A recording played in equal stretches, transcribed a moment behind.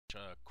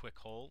a quick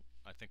hole.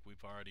 I think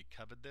we've already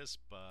covered this,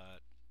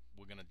 but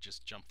we're going to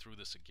just jump through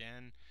this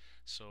again.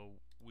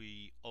 So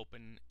we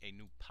open a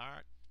new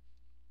part.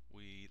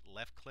 We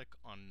left click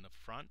on the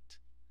front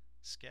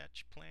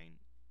sketch plane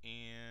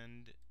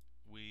and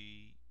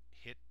we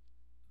hit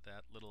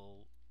that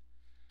little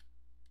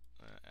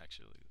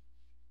actually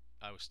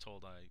I was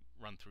told I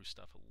run through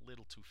stuff a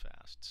little too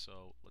fast,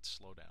 so let's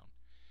slow down.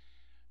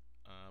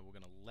 We're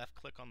going to left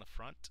click on the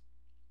front,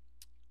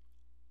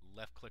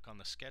 left click on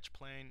the sketch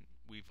plane.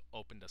 We've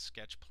opened a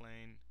sketch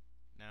plane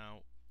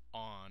now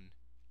on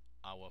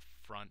our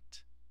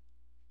front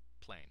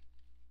plane.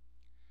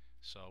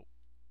 So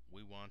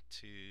we want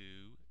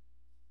to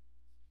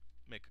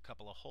make a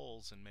couple of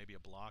holes and maybe a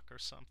block or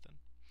something.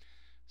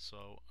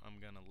 So I'm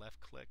going to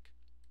left click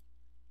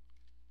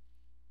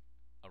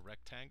a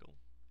rectangle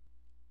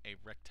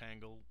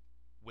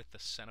with the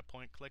center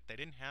point click. They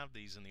didn't have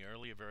these in the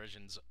earlier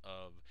versions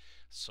of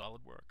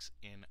Solidworks,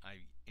 and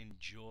I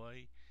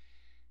enjoy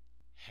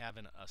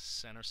having a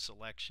center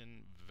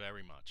selection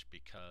very much,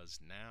 because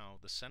now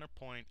the center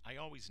point, I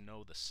always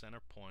know the center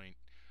point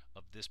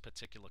of this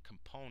particular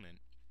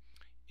component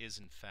is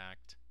in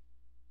fact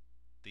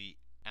the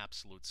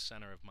absolute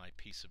center of my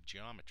piece of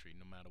geometry,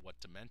 no matter what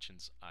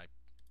dimensions I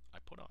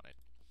put on it.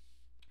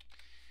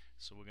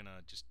 So we're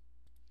gonna just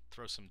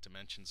throw some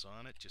dimensions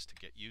on it just to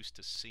get used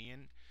to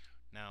seeing.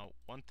 Now,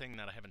 one thing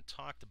that I haven't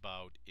talked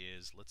about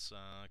is let's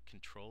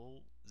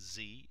Control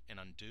Z and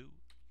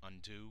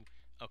undo.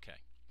 Okay.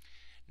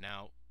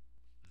 Now,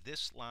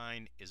 this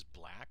line is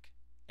black,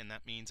 and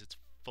that means it's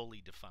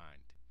fully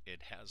defined.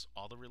 It has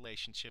all the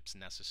relationships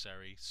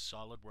necessary.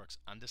 SolidWorks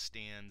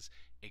understands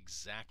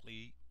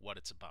exactly what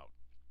it's about.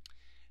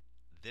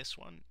 This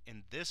one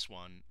and this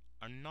one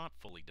are not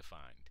fully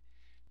defined,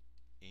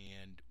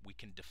 and we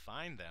can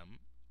define them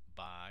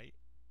by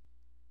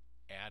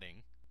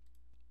adding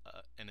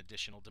an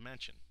additional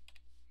dimension.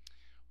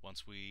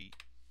 Once we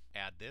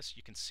add this,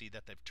 you can see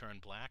that they've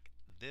turned black.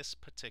 This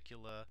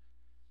particular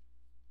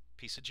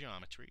piece of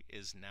geometry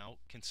is now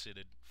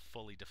considered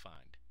fully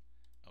defined.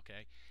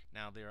 Okay,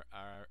 now there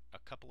are a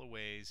couple of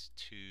ways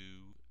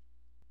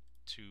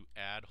to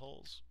add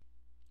holes.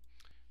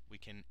 We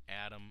can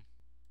add them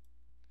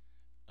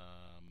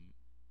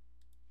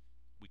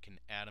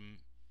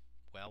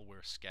while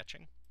we're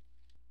sketching,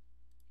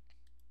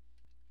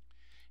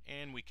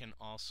 and we can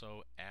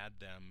also add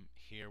them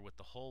here with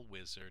the hole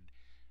wizard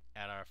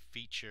at our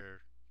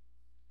feature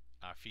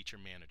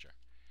manager.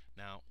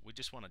 Now we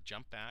just want to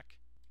jump back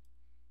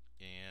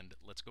and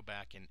let's go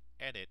back and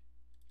edit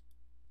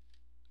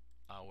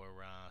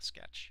our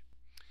sketch.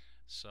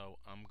 So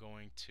I'm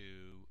going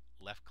to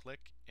left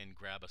click and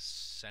grab a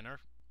center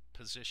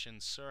position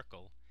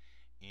circle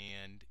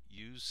and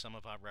use some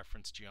of our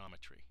reference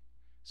geometry.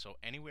 So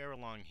anywhere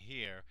along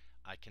here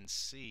I can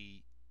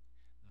see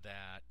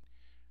that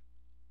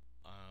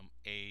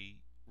a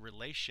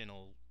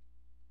relational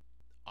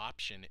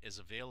option is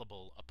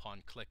available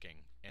upon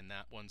clicking, and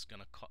that one's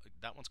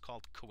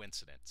called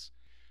coincidence.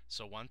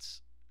 So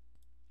once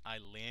I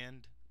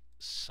land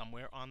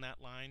somewhere on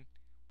that line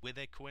with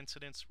a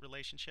coincidence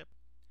relationship,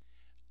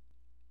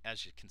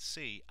 as you can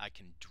see, I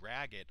can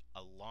drag it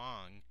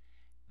along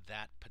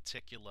that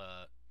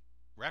particular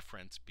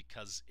reference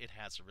because it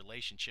has a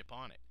relationship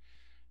on it.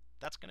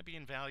 That's going to be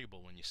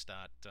invaluable when you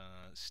start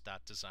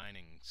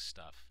designing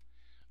stuff.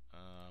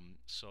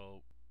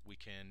 So we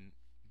can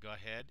go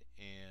ahead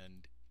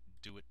and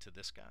do it to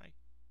this guy.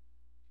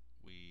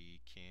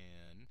 We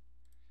can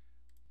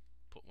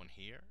put one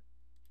here,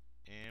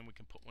 and we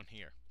can put one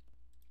here.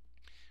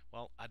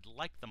 Well, I'd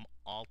like them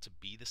all to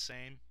be the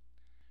same,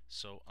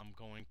 so I'm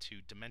going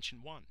to dimension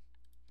 1.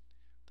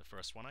 The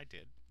first one I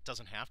did. It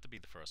doesn't have to be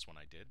the first one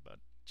I did, but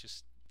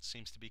just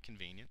seems to be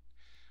convenient.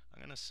 I'm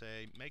going to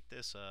say make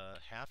this a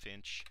 1/2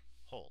 inch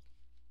hole.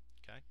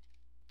 Okay.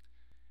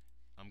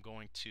 I'm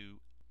going to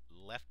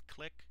left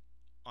click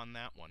on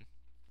that one,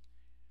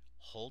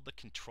 hold the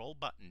control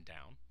button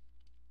down,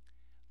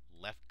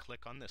 left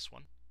click on this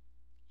one,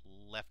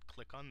 left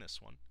click on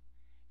this one,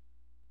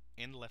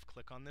 and left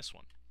click on this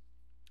one.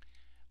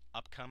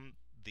 Up come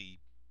the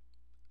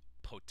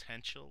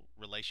potential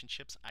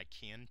relationships I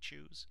can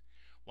choose.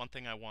 One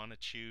thing I want to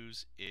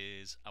choose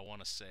is I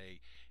want to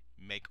say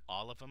make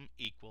all of them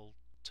equal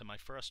to my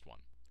first one.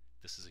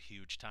 This is a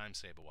huge time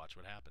saver. Watch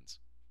what happens.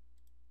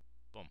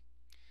 Boom.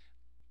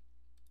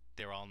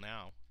 They're all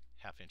now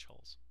 1/2 inch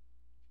holes.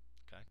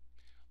 Okay,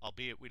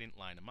 albeit we didn't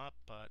line them up,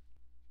 but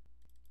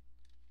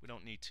we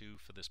don't need to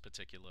for this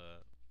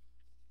particular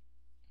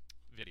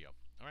video.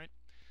 All right,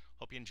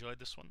 hope you enjoyed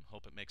this one.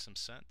 Hope it makes some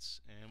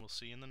sense, and we'll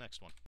see you in the next one.